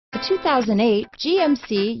The 2008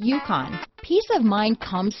 GMC Yukon. Peace of mind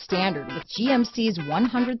comes standard with GMC's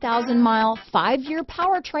 100,000-mile, 5-year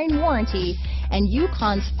powertrain warranty and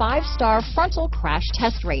Yukon's 5-star frontal crash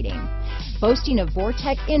test rating. Boasting a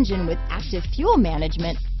Vortec engine with active fuel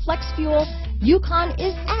management, flex fuel, Yukon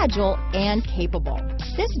is agile and capable.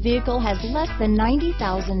 This vehicle has less than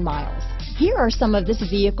 90,000 miles. Here are some of this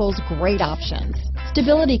vehicle's great options: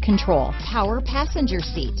 stability control, power passenger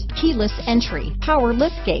seat, keyless entry, power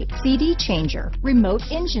liftgate, CD changer, remote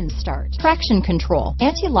engine start, traction control,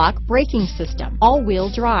 anti-lock braking system,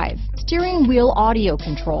 all-wheel drive, steering wheel audio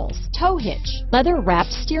controls, tow hitch,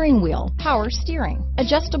 leather-wrapped steering wheel, power steering,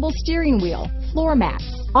 adjustable steering wheel, floor mats,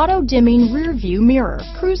 auto-dimming rear-view mirror,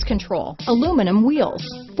 cruise control, aluminum wheels,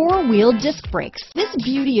 4-wheel disc brakes. This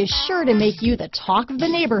beauty is sure to make you the talk of the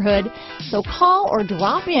neighborhood, so call or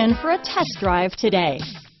drop in for a test drive today.